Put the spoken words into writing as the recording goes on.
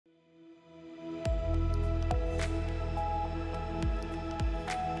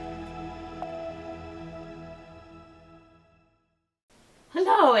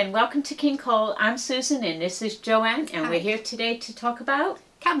and welcome to King Cole. I'm Susan and this is Joanne, and we're here today to talk about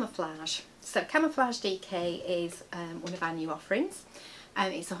camouflage. So Camouflage DK is one of our new offerings.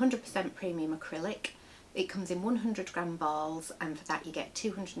 It's 100% premium acrylic. It comes in 100 gram balls, and for that you get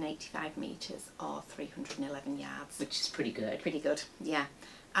 285 metres or 311 yards. which is pretty good. Pretty good, yeah.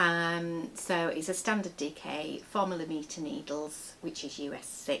 So it's a standard DK, 4mm needles, which is US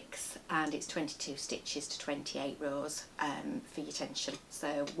 6, and it's 22 stitches to 28 rows for your tension.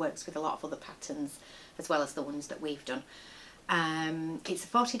 So works with a lot of other patterns as well as the ones that we've done. It's a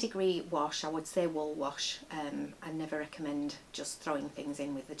 40-degree wash. I would say wool wash. I never recommend just throwing things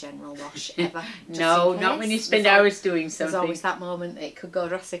in with the general wash ever. No, not when you spend hours doing something. There's always that moment it could go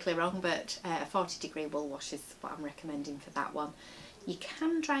drastically wrong, but a 40-degree wool wash is what I'm recommending for that one. You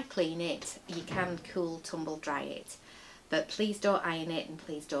can dry clean it, you can cool tumble dry it, but please don't iron it and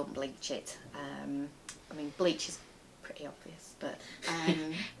please don't bleach it. I mean, bleach is pretty obvious, but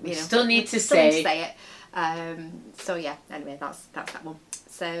we still need to say it. So yeah, anyway, that's that one.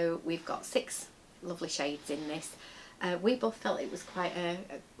 So we've got 6 lovely shades in this. We both felt it was quite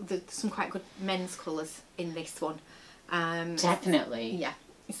some quite good men's colours in this one. Definitely. Yeah.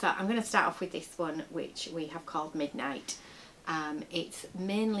 So I'm going to start off with this one, which we have called Midnight. It's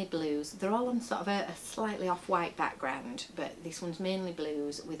mainly blues. They're all on sort of a slightly off-white background, but this one's mainly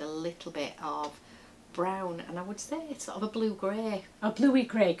blues with a little bit of brown, and I would say it's sort of a blue-grey. A bluey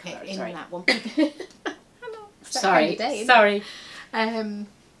grey colour, in sorry. that one. I know, it's that Sorry, kind of day, sorry. I don't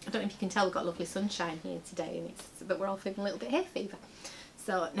know if you can tell, we've got lovely sunshine here today, but we're all feeling a little bit hay fever.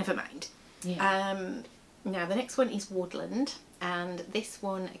 So never mind. Yeah. Now the next one is Woodland, and this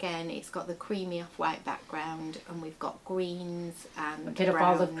one again, it's got the creamy off-white background, and we've got greens and a bit of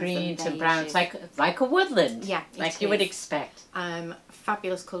olive greens and browns, like a woodland. Yeah, like you would expect.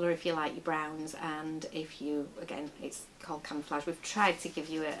 Fabulous colour if you like your browns, and if you, again, it's called Camouflage. We've tried to give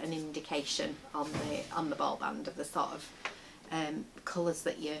you an indication on the ball band of the sort of colours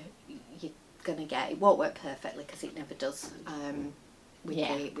that you're gonna get. It won't work perfectly because it never does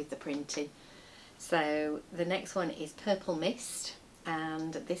with the printing. So the next one is Purple Mist,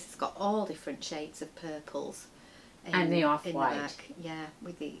 and this has got all different shades of purples. And the off-white. Yeah,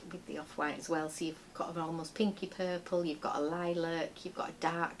 with the off-white as well. So you've got an almost pinky purple, you've got a lilac, you've got a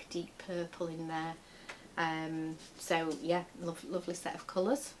dark, deep purple in there. So yeah, lovely set of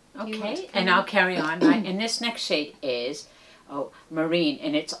colours. Okay, and I'll carry on. And this next shade is marine,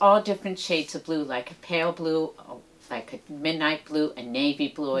 and it's all different shades of blue, like a pale blue, like a midnight blue, a navy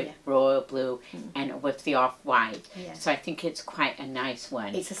blue, royal blue, and with the off-white. Yeah. So I think it's quite a nice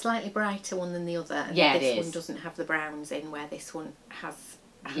one. It's a slightly brighter one than the other. And yeah, this one doesn't have the browns in, where this one has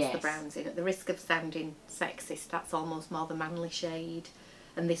the browns in. At the risk of sounding sexist, that's almost more the manly shade,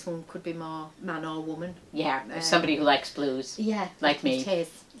 and this one could be more man or woman. Yeah, somebody who likes blues. Yeah, like me. It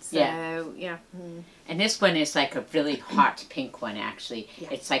is. So yeah. And this one is like a really hot pink one, actually. Yeah.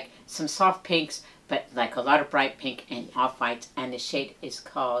 It's like some soft pinks, but like a lot of bright pink and off-whites, and the shade is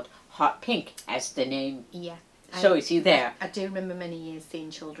called Hot Pink, as the name shows you there. I do remember many years seeing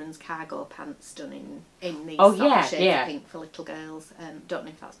children's cargo pants done in these sort of shades of pink for little girls. Don't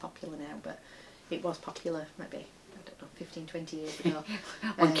know if that's popular now, but it was popular maybe, I don't know, 15, 20 years ago.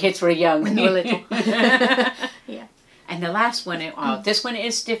 When kids were young. When they were little. Yeah. And the last one, this one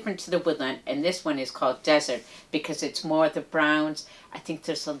is different to the Woodland, and this one is called Desert, because it's more the browns. I think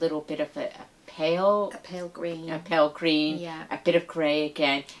there's a little bit of a pale green, yeah, a bit of grey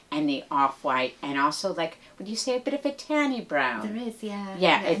again, and the off-white, and also, like, would you say a bit of a tanny brown? There is, yeah.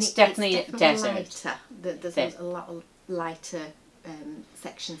 Yeah, it's definitely desert. Lighter. There's a lot of lighter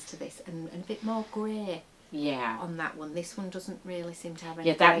sections to this, and a bit more grey. Yeah. On that one, this one doesn't really seem to have any.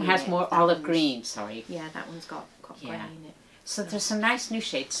 Yeah, that one has more olive green. Sorry. Yeah, that one's got grey in it. So there's some nice new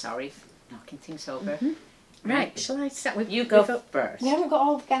shades. Sorry, knocking things over. Right, shall I start with... You go first. We haven't got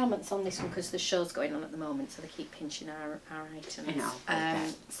all the garments on this one because the show's going on at the moment, so they keep pinching our items. I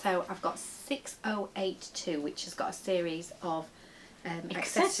know. So I've got 6082, which has got a series of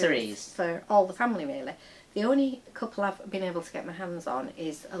accessories for all the family, really. The only couple I've been able to get my hands on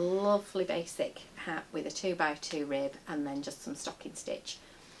is a lovely basic hat with a 2x2 rib and then just some stocking stitch,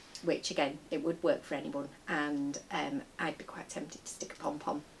 which again, it would work for anyone, and I'd be quite tempted to stick a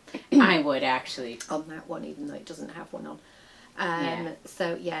pom-pom. I would actually. On that one, even though it doesn't have one on.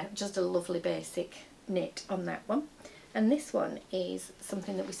 So yeah, just a lovely basic knit on that one. And this one is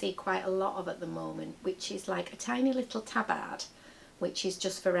something that we see quite a lot of at the moment, which is like a tiny little tabard, which is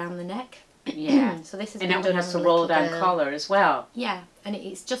just for around the neck. Yeah. So this is and that one has a roll down collar as well. Yeah, and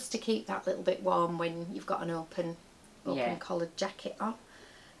it's just to keep that little bit warm when you've got an open collared jacket on.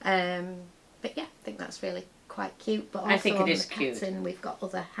 But yeah, I think that's really quite cute. But also I think it on is the cute. pattern, we've got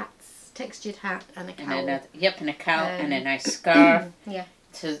other hats, textured hat and a cowl. And another, and a cowl and a nice scarf. Yeah.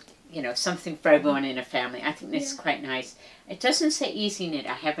 To, you know, something for everyone in a family. I think this is quite nice. It doesn't say easy knit.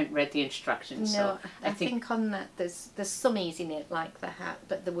 I haven't read the instructions. No, so I think on that there's some easy knit like the hat,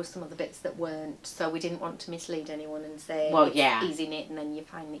 but there were some other bits that weren't. So we didn't want to mislead anyone and say it's easy knit, and then you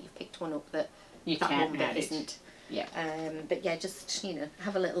find that you've picked one up that that one bit isn't. Yeah. But yeah, just, you know,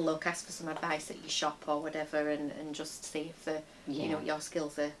 have a little look, ask for some advice at your shop or whatever, and just see if you know, your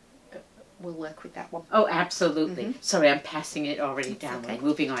skills will work with that one. Oh, absolutely. Sorry, I'm passing it already down. Okay. We're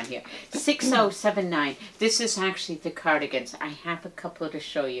moving on here. 6079. This is actually the cardigans. I have a couple to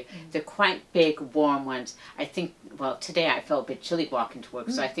show you. They're quite big, warm ones. I think, well, today I felt a bit chilly walking to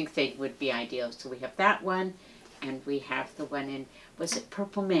work, so I think they would be ideal. So we have that one, and we have the one in, was it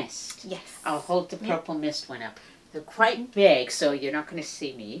Purple Mist? Yes. I'll hold the Purple Mist one up. They're quite big, so you're not going to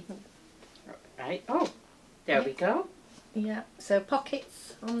see me. Right? Oh, there we go. Yeah, so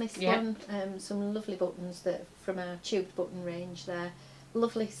pockets on this one, some lovely buttons that from our tubed button range there.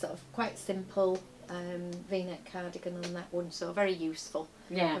 Lovely sort of quite simple V-neck cardigan on that one, so very useful.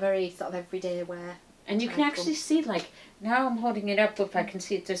 Yeah. A very sort of everyday wear. And you can actually see, like, now I'm holding it up, if I can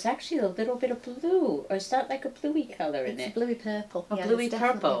see it, there's actually a little bit of blue. Or is that like a bluey colour in it? It's bluey purple. A bluey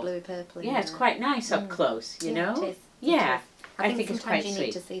purple. Bluey purple. Yeah, it's quite nice up close, you know? It is. Yeah. I think it's quite you sweet.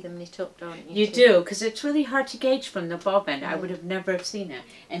 need to see them knit up, don't you? You do, because it's really hard to gauge from the bob end. I would have never seen it.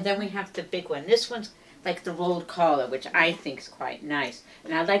 And then we have the big one. This one's like the rolled collar, which I think is quite nice.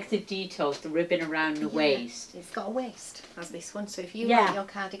 And I like the details, the ribbon around the waist. It's got a waist, as this one. So if you like your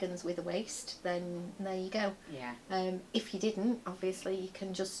cardigans with a waist, then there you go. Yeah. If you didn't, obviously you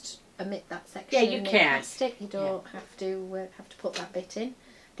can just omit that section. Yeah, you can. Plastic. You don't have to put that bit in.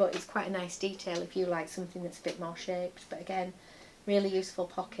 But it's quite a nice detail if you like something that's a bit more shaped. But again, really useful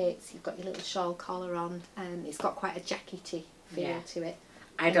pockets. You've got your little shawl collar on, and it's got quite a jackety feel to it.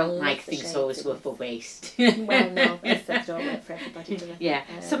 I don't like things always with a waist. Well, no, they don't work for everybody, do they? Yeah,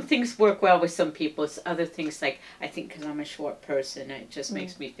 some things work well with some people. Other things, like, I think because I'm a short person, it just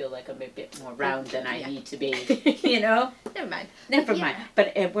makes me feel like I'm a bit more round than I need to be, you know? Never mind. Never mind.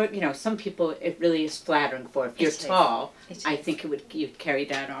 But, you know, some people it really is flattering for. If you're tall, I think you'd carry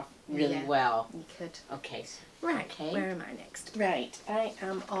that off really well. You could. Okay. Right, where am I next? Right, I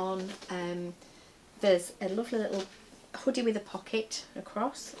am on, there's a lovely little hoodie with a pocket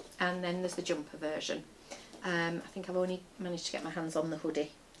across, and then there's the jumper version. I think I've only managed to get my hands on the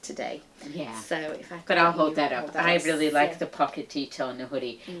hoodie today. Yeah. So if I but I'll hold that up. I really like the pocket detail in the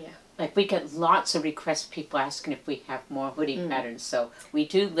hoodie. Yeah. Like, we get lots of requests, people asking if we have more hoodie patterns, so we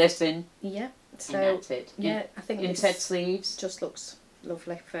do listen. Yeah. So and that's it. Yeah, I think inset sleeves just looks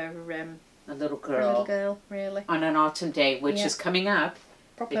lovely for a little girl. Really. On an autumn day, which is coming up.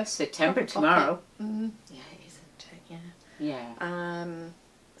 It's September tomorrow. Yeah. Yeah.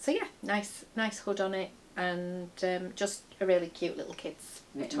 So yeah, nice hood on it, and just a really cute little kid's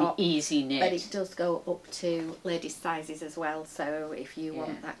top. Easy knit. But it does go up to ladies' sizes as well. So if you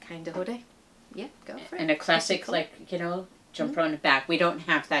want that kind of hoodie, go for it. And a classic, like, you know, jumper on the back. We don't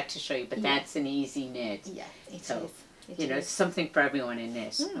have that to show you, but that's an easy knit. Yeah, it is. You know, it's something for everyone in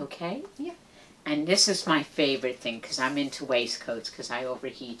this. Okay. Yeah. And this is my favorite thing, because I'm into waistcoats, because I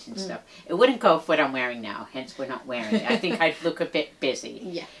overheat and stuff. It wouldn't go with what I'm wearing now, hence we're not wearing it. I think I'd look a bit busy.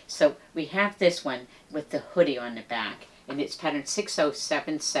 Yeah. So we have this one with the hoodie on the back, and it's pattern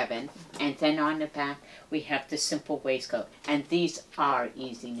 6077, and then on the back we have the simple waistcoat. And these are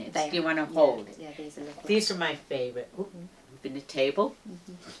easy knits. Do you want to hold? Yeah, these are lovely. These are my favorite. Open the table.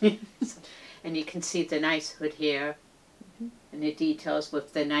 And you can see the nice hood here. And the details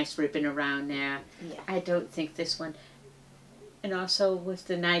with the nice ribbon around there. Yeah. I don't think this one. And also with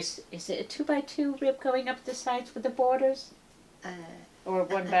the nice, is it a 2x2 rib going up the sides with the borders? Or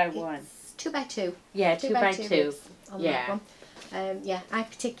 1x1? It's 2x2. Yeah, 2x2. On that one. Yeah, I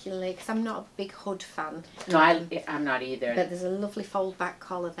particularly, because I'm not a big hood fan. No, I'm not either. But there's a lovely fold back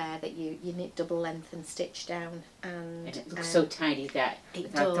collar there that you knit double length and stitch down. And it looks so tidy that,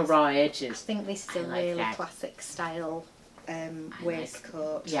 without the raw edges. I think this is a really classic style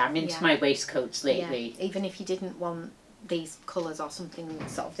waistcoat. Yeah, I'm into my waistcoats lately. Yeah. Even if you didn't want these colours or something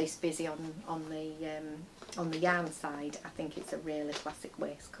sort of this busy on the yarn side, I think it's a really classic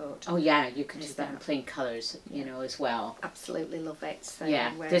waistcoat. Oh yeah, you can do that in plain colours, you know, as well. Absolutely love it. So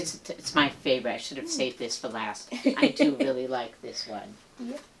yeah, it's my favourite. I should have saved this for last. I do really like this one.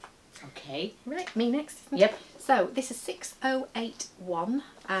 Yep. Okay. Right, me next. Yep. So this is 6081,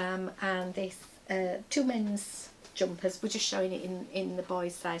 and this 2 men's jumpers. We're just showing it in the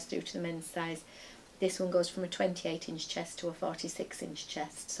boys' size through to the men's size. This one goes from a 28-inch chest to a 46-inch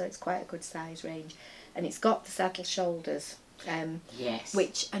chest, so it's quite a good size range. and it's got the saddle shoulders. Yes.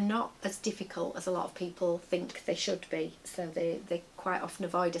 Which are not as difficult as a lot of people think they should be. So they quite often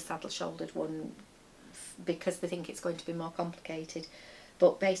avoid a saddle shouldered one because they think it's going to be more complicated.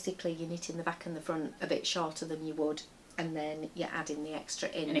 But basically you're knitting the back and the front a bit shorter than you would, and then you're adding the extra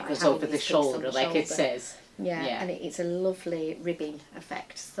in. And it goes over the shoulder, like it says. Yeah, and it's a lovely ribbing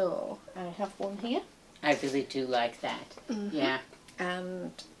effect. So I have one here. I really do like that. Yeah.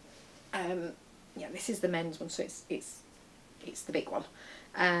 And yeah, this is the men's one, so it's the big one,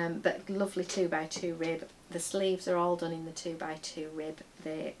 but lovely 2x2 rib. The sleeves are all done in the 2x2 rib.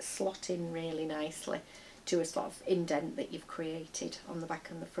 They slot in really nicely to a sort of indent that you've created on the back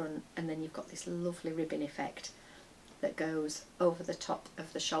and the front, and then you've got this lovely ribbon effect that goes over the top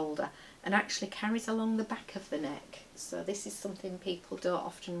of the shoulder and actually carries along the back of the neck. So this is something people don't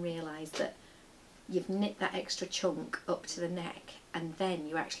often realise, that you've knit that extra chunk up to the neck and then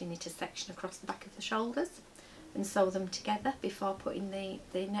you actually knit a section across the back of the shoulders and sew them together before putting the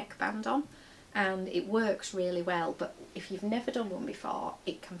neckband on, and it works really well. But if you've never done one before,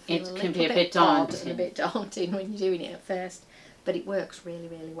 it can feel a little bit odd and a bit daunting when you're doing it at first, but it works really,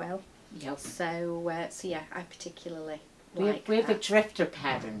 really well. Yep. So yeah, I particularly we have a drifter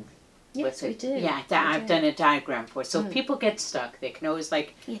pattern. Yes, we do. Yeah, I've done a diagram for. So if people get stuck, they can always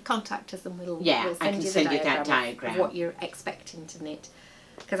contact us and we'll send you that diagram of what you're expecting to knit.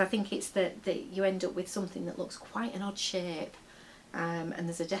 Because I think it's that you end up with something that looks quite an odd shape, and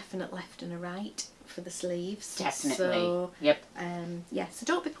there's a definite left and a right for the sleeves. Definitely. So, yep. Yeah. So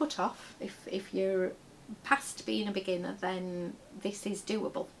don't be put off if you're past being a beginner. Then this is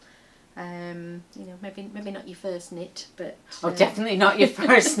doable. You know, maybe not your first knit, but definitely not your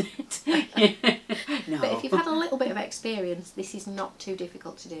first knit. No. But if you've had a little bit of experience, this is not too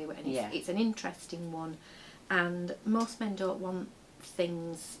difficult to do, and it's an interesting one. And most men don't want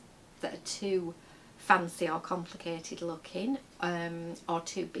things that are too fancy or complicated looking, or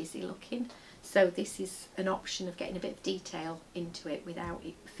too busy looking. So this is an option of getting a bit of detail into it without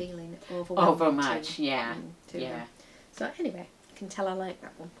it feeling overwhelming. Overmuch, So anyway, you can tell I like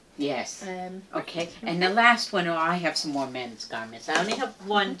that one. Yes. Okay. And the last one, I have some more men's garments. I only have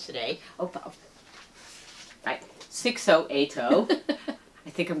one today. Right. 6080. I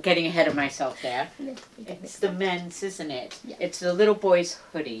think I'm getting ahead of myself there. It's the men's, isn't it? Yeah. It's the little boy's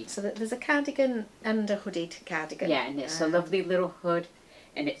hoodie. So there's a cardigan and a hooded cardigan. Yeah, and it's a lovely little hood.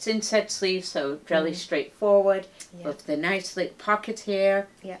 And it's inset sleeves, so fairly straightforward, with the nice little pockets here.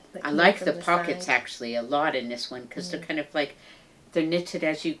 Yeah, I like the pockets actually a lot in this one, because they're kind of like, they're knitted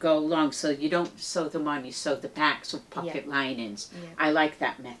as you go along, so you don't sew them on, you sew the backs with pocket linings. Yeah. I like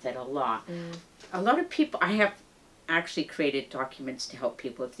that method a lot. A lot of people, I have actually created documents to help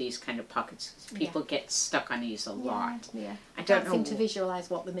people with these kind of pockets. People get stuck on these a lot. Yeah. I don't know. Seem to visualise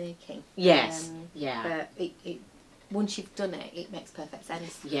what they're making. Yes. But once you've done it, it makes perfect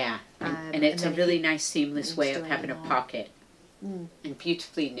sense. Yeah. And it's a really nice seamless way of having a pocket. And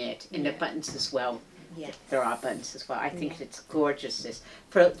beautifully knit. And the buttons as well. Yes. There are buttons as well. I think it's gorgeous. This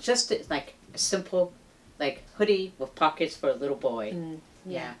for just like a simple, like hoodie with pockets for a little boy.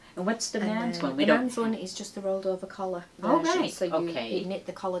 Yeah. And what's the man's one? The man's one is just the rolled over collar version. Oh right. So you knit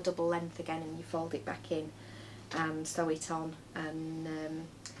the collar double length again and you fold it back in and sew it on. And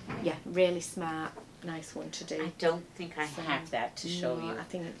yeah, really smart, nice one to do. I don't think I have that to show you. I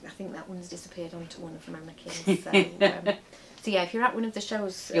think that one's disappeared onto one of the mannequins. So yeah, if you're at one of the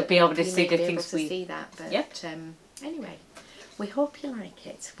shows, you'll be able to see the things see that. But anyway, we hope you like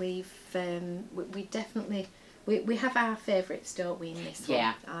it. We definitely we have our favourites, don't we? In this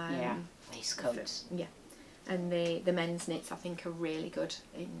one, waistcoats. And the men's knits I think are really good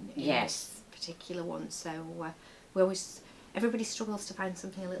in this particular one. So we always, everybody struggles to find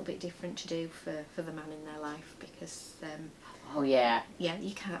something a little bit different to do for the man in their life, because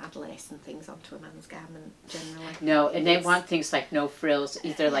you can't add lace and things onto a man's garment generally. No, and they want things like no frills,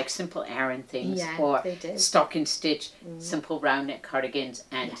 either like simple Aran things or stocking stitch, simple round neck cardigans,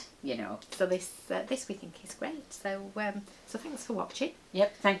 and you know. So this we think is great. So thanks for watching.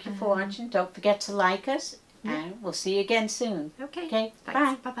 Yep, thank you for watching. Don't forget to like us, and we'll see you again soon. Okay. Okay.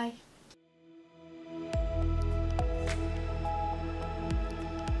 Thanks. Bye bye.